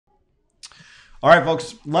All right,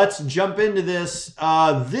 folks, let's jump into this.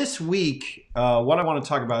 This week, what I want to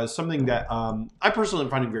talk about is something that I personally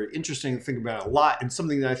find very interesting and think about a lot, and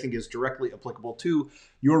something that I think is directly applicable to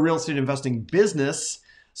your real estate investing business,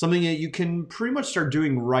 something that you can pretty much start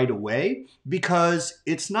doing right away because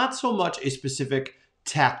it's not so much a specific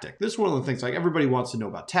tactic. This is one of the things, like, everybody wants to know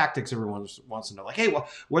about tactics. Everyone wants to know, like, hey, well,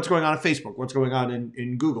 what's going on Facebook? What's going on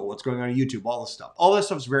in Google? What's going on in YouTube? All this stuff. All that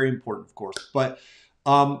stuff is very important, of course, but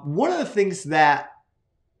one of the things that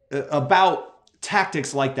about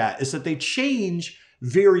tactics like that is that they change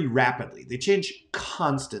very rapidly. They change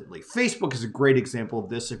constantly. Facebook is a great example of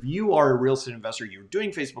this. If you are a real estate investor, you're doing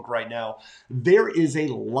Facebook right now, there is a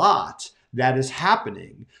lot that is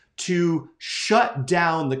happening to shut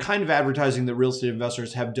down the kind of advertising that real estate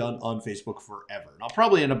investors have done on Facebook forever. And I'll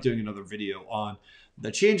probably end up doing another video on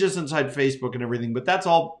the changes inside Facebook and everything, but that's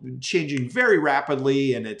all changing very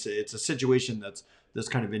rapidly, and it's a situation that's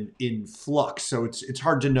kind of in flux. So it's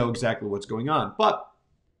hard to know exactly what's going on. But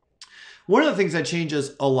one of the things that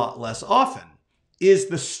changes a lot less often is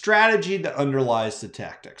the strategy that underlies the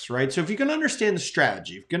tactics, right? So if you can understand the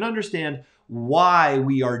strategy, if you can understand why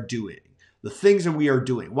we are doing the things that we are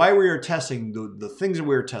doing, why we are testing the things that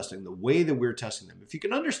we're testing, the way that we're testing them, if you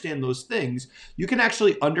can understand those things, you can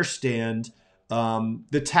actually understand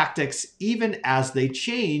the tactics even as they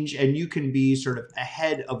change, and you can be sort of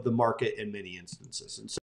ahead of the market in many instances. And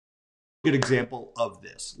so, a good example of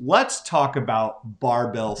this. Let's talk about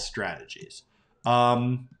barbell strategies.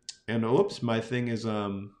 And oops, my thing is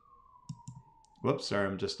whoops, sorry,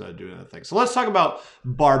 I'm just doing that thing. So let's talk about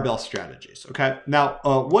barbell strategies. Okay, now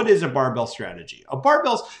what is a barbell strategy? A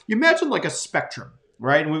barbell's, you imagine like a spectrum,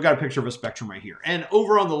 right? And we've got a picture of a spectrum right here. And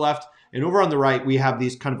over on the left and over on the right, we have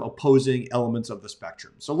these kind of opposing elements of the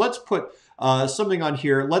spectrum. So let's put something on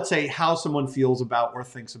here. Let's say how someone feels about or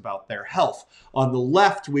thinks about their health. On the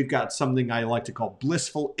left, we've got something I like to call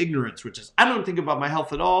blissful ignorance, which is I don't think about my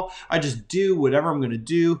health at all. I just do whatever I'm going to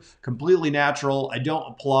do, completely natural. I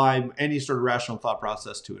don't apply any sort of rational thought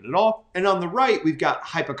process to it at all. And on the right, we've got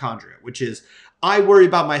hypochondria, which is I worry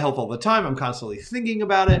about my health all the time. I'm constantly thinking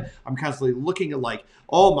about it. I'm constantly looking at like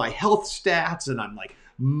all my health stats, and I'm like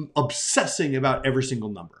obsessing about every single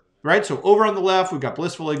number, right? So over on the left, we've got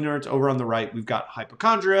blissful ignorance. Over on the right, we've got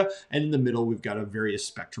hypochondria. And in the middle, we've got a various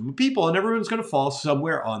spectrum of people, and everyone's going to fall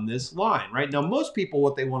somewhere on this line, right? Now, most people,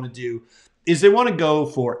 what they want to do is they want to go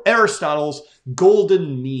for Aristotle's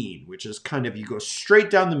golden mean, which is kind of, you go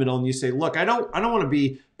straight down the middle and you say, look, I don't want to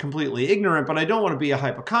be completely ignorant, but I don't want to be a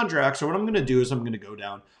hypochondriac. So what I'm going to do is I'm going to go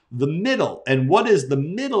down the middle. And what does the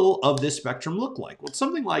middle of this spectrum look like? Well, it's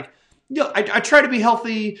something like, you know, I try to be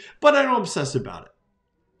healthy, but I don't obsess about it.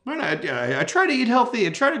 Right? I try to eat healthy. I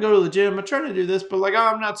try to go to the gym. I try to do this, but like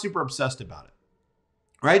I'm not super obsessed about it.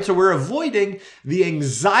 Right? So we're avoiding the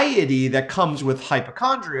anxiety that comes with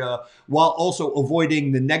hypochondria while also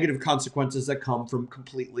avoiding the negative consequences that come from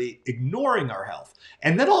completely ignoring our health.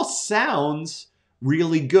 And that all sounds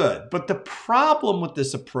really good. But the problem with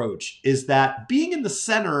this approach is that being in the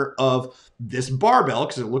center of this barbell,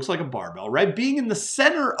 because it looks like a barbell, right? Being in the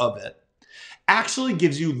center of it actually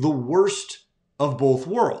gives you the worst of both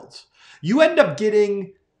worlds. You end up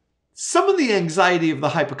getting some of the anxiety of the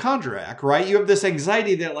hypochondriac, right? You have this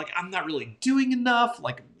anxiety that like, I'm not really doing enough.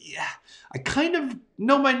 Like, yeah, I kind of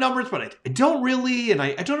know my numbers, but I don't really, and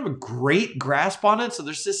I don't have a great grasp on it. So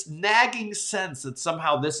there's this nagging sense that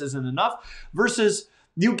somehow this isn't enough versus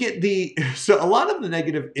you get so a lot of the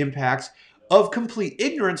negative impacts of complete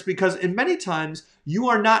ignorance, because in many times you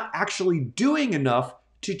are not actually doing enough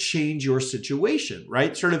to change your situation,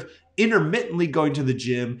 right? Sort of intermittently going to the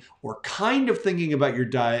gym or kind of thinking about your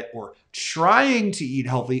diet or trying to eat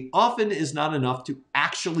healthy often is not enough to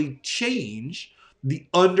actually change the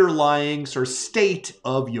underlying sort of state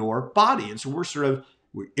of your body. And so we're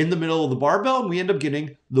in the middle of the barbell, and we end up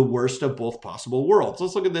getting the worst of both possible worlds.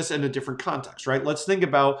 Let's look at this in a different context, right? Let's think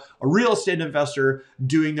about a real estate investor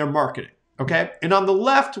doing their marketing. Okay. And on the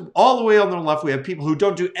left, all the way on the left, we have people who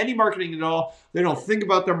don't do any marketing at all. They don't think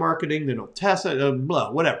about their marketing. They don't test it, blah,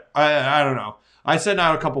 whatever. I don't know. I send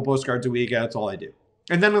out a couple postcards a week. That's all I do.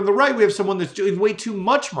 And then on the right, we have someone that's doing way too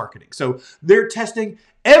much marketing. So they're testing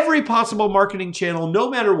every possible marketing channel, no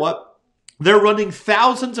matter what. They're running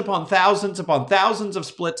thousands upon thousands upon thousands of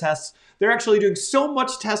split tests. They're actually doing so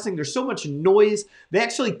much testing. There's so much noise. They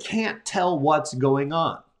actually can't tell what's going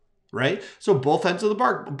on. Right? So both ends of the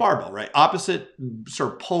barbell, right? Opposite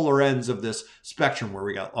sort of polar ends of this spectrum, where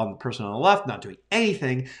we got on the person on the left not doing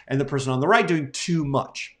anything and the person on the right doing too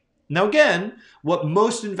much. Now, again, what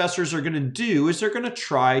most investors are going to do is they're going to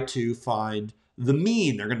try to find the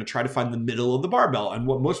mean. They're going to try to find the middle of the barbell. And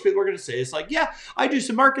what most people are going to say is like, yeah, I do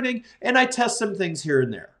some marketing and I test some things here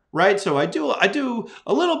and there. Right? So I do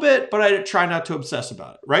a little bit, but I try not to obsess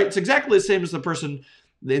about it. Right? It's exactly the same as the person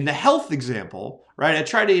in the health example, right? I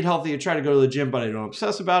try to eat healthy, I try to go to the gym, but I don't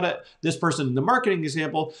obsess about it. This person in the marketing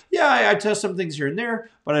example, yeah, I test some things here and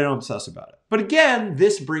there, but I don't obsess about it. But again,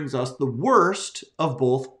 this brings us the worst of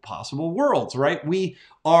both possible worlds, right? We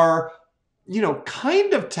are,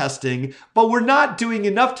 kind of testing, but we're not doing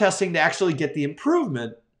enough testing to actually get the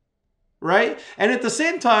improvement, right? And at the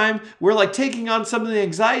same time, we're like taking on some of the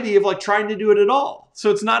anxiety of like trying to do it at all. So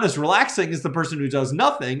it's not as relaxing as the person who does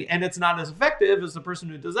nothing, and it's not as effective as the person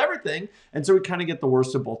who does everything. And so we kind of get the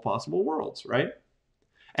worst of both possible worlds, right?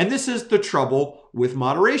 And this is the trouble with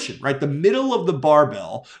moderation, right? The middle of the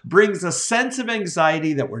barbell brings a sense of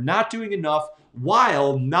anxiety that we're not doing enough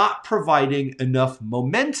while not providing enough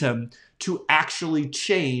momentum to actually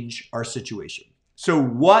change our situation. So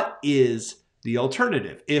what is the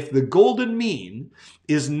alternative? If the golden mean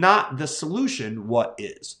is not the solution, what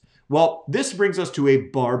is? Well, this brings us to a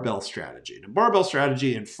barbell strategy. And a barbell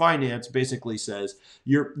strategy in finance basically says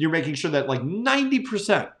you're making sure that like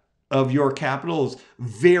 90% of your capital is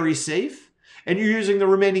very safe, and you're using the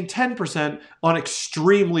remaining 10% on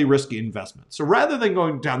extremely risky investments. So rather than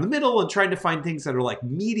going down the middle and trying to find things that are like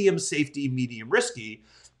medium safety, medium risky,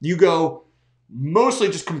 you go mostly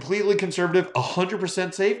just completely conservative,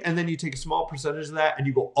 100% safe, and then you take a small percentage of that and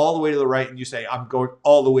you go all the way to the right and you say, I'm going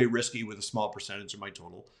all the way risky with a small percentage of my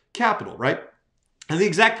total capital, right? And the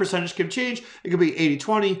exact percentage can change. It could be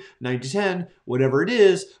 80-20, 90-10, whatever it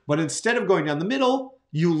is. But instead of going down the middle,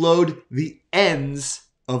 you load the ends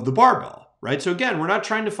of the barbell, right? So again, we're not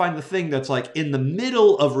trying to find the thing that's like in the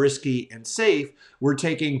middle of risky and safe. We're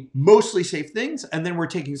taking mostly safe things, and then we're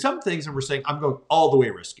taking some things and we're saying, I'm going all the way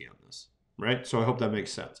risky on this. Right? So I hope that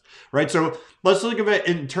makes sense, right? So let's look at it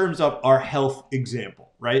in terms of our health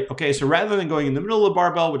example, right? Okay, so rather than going in the middle of the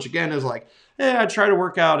barbell, which again is like, I try to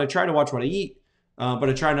work out, I try to watch what I eat, but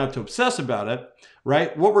I try not to obsess about it,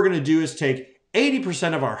 right? What we're going to do is take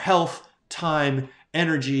 80% of our health, time,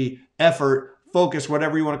 energy, effort, focus,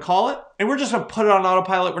 whatever you want to call it, and we're just going to put it on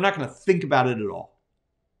autopilot. We're not going to think about it at all.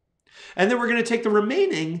 And then we're going to take the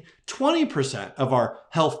remaining 20% of our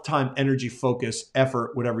health, time, energy, focus,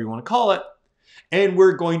 effort, whatever you want to call it, and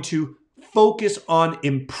we're going to focus on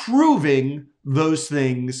improving those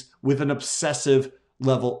things with an obsessive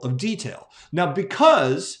level of detail. Now,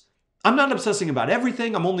 because I'm not obsessing about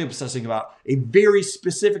everything, I'm only obsessing about a very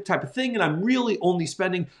specific type of thing, and I'm really only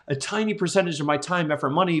spending a tiny percentage of my time, effort,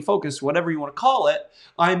 money, focus, whatever you want to call it,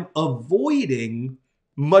 I'm avoiding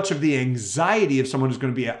much of the anxiety of someone who's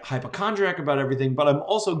going to be a hypochondriac about everything, but I'm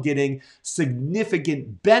also getting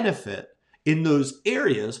significant benefit in those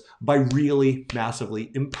areas by really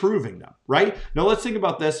massively improving them, right? Now let's think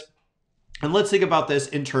about this, and let's think about this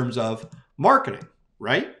in terms of marketing,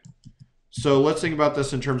 right? So let's think about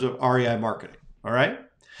this in terms of REI marketing, all right?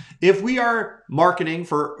 If we are marketing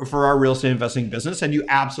for our real estate investing business, and you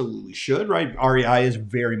absolutely should, right? REI is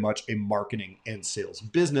very much a marketing and sales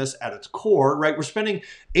business at its core, right? We're spending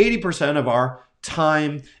 80% of our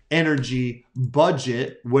time, energy,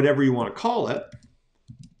 budget, whatever you want to call it.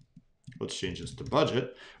 Let's change this to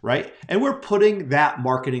budget, right? And we're putting that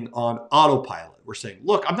marketing on autopilot. We're saying,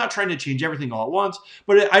 look, I'm not trying to change everything all at once,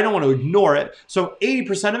 but I don't want to ignore it. So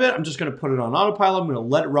 80% of it, I'm just going to put it on autopilot. I'm going to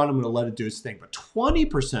let it run. I'm going to let it do its thing. But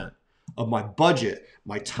 20% of my budget,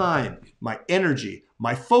 my time, my energy,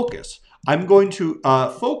 my focus, I'm going to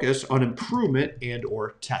focus on improvement and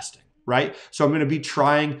or testing. Right? So I'm going to be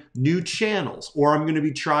trying new channels, or I'm going to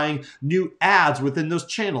be trying new ads within those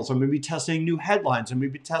channels. I'm going to be testing new headlines. I'm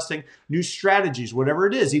going to be testing new strategies, whatever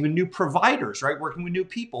it is, even new providers, right? Working with new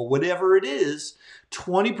people, whatever it is,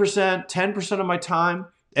 20%, 10% of my time,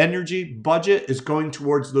 energy, budget is going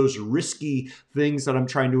towards those risky things that I'm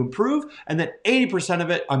trying to improve. And then 80% of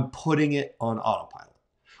it, I'm putting it on autopilot.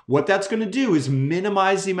 What that's going to do is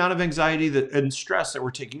minimize the amount of anxiety and stress that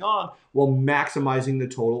we're taking on while maximizing the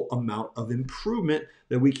total amount of improvement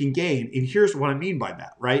that we can gain. And here's what I mean by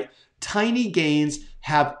that, right? Tiny gains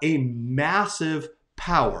have a massive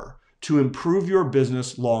power to improve your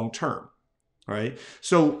business long term, right?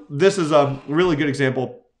 So this is a really good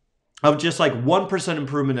example of just like 1%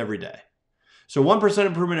 improvement every day. So 1%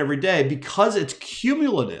 improvement every day, because it's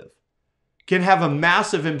cumulative, can have a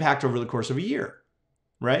massive impact over the course of a year.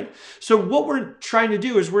 Right? So what we're trying to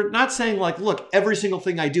do is we're not saying like, look, every single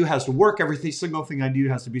thing I do has to work. Every single thing I do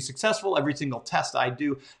has to be successful. Every single test I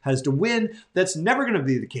do has to win. That's never going to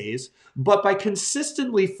be the case. But by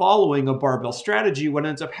consistently following a barbell strategy, what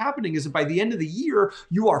ends up happening is that by the end of the year,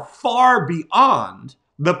 you are far beyond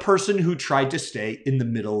the person who tried to stay in the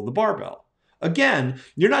middle of the barbell. Again,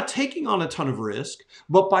 you're not taking on a ton of risk,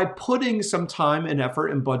 but by putting some time and effort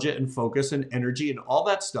and budget and focus and energy and all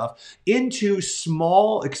that stuff into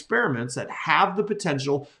small experiments that have the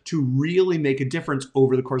potential to really make a difference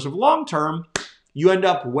over the course of long term, you end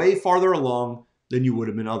up way farther along than you would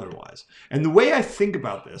have been otherwise. And the way I think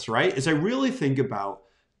about this, right, is I really think about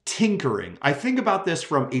tinkering. I think about this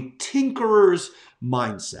from a tinkerer's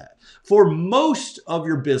mindset. For most of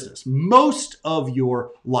your business, most of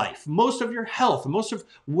your life, most of your health, most of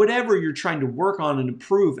whatever you're trying to work on and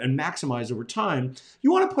improve and maximize over time,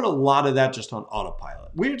 you want to put a lot of that just on autopilot.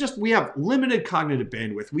 We have limited cognitive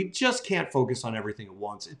bandwidth. We just can't focus on everything at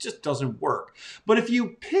once. It just doesn't work. But if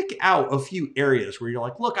you pick out a few areas where you're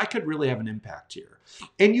like, look, I could really have an impact here,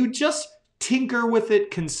 and you just tinker with it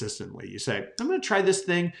consistently. You say, I'm going to try this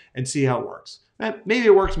thing and see how it works. Maybe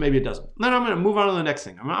it works, maybe it doesn't. Then I'm going to move on to the next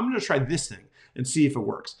thing. I'm going to try this thing and see if it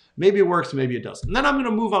works. Maybe it works, maybe it doesn't. And then I'm going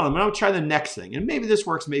to move on. I'm going to try the next thing. And maybe this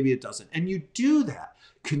works, maybe it doesn't. And you do that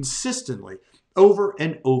consistently over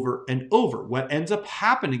and over and over. What ends up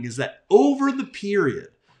happening is that over the period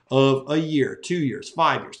of a year, 2 years,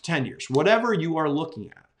 5 years, 10 years, whatever you are looking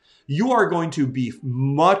at, you are going to be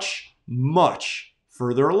much, much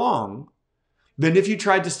further along than if you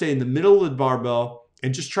tried to stay in the middle of the barbell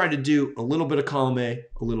and just try to do a little bit of column A,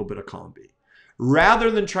 a little bit of column B. Rather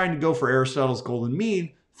than trying to go for Aristotle's golden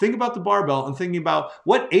mean, think about the barbell and thinking about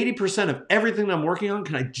what 80% of everything that I'm working on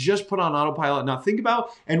can I just put on autopilot, not think about,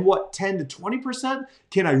 and what 10 to 20%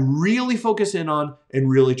 can I really focus in on and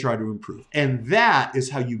really try to improve. And that is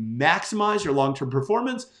how you maximize your long-term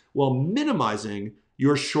performance while minimizing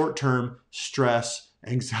your short-term stress,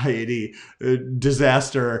 anxiety,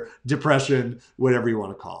 disaster, depression, whatever you want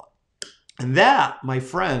to call it. And that, my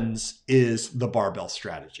friends, is the barbell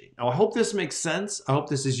strategy. Now, I hope this makes sense. I hope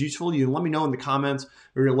this is useful. You let me know in the comments,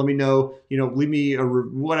 or let me know, leave me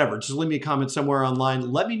whatever. Just leave me a comment somewhere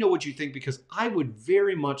online. Let me know what you think, because I would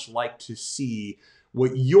very much like to see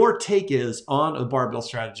what your take is on a barbell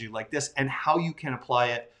strategy like this and how you can apply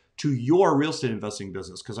it to your real estate investing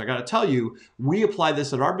business. Because I got to tell you, we apply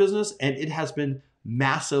this at our business and it has been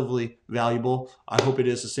massively valuable. I hope it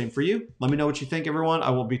is the same for you. Let me know what you think, everyone.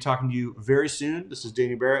 I will be talking to you very soon. This is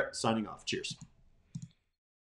Danny Barrett signing off. Cheers.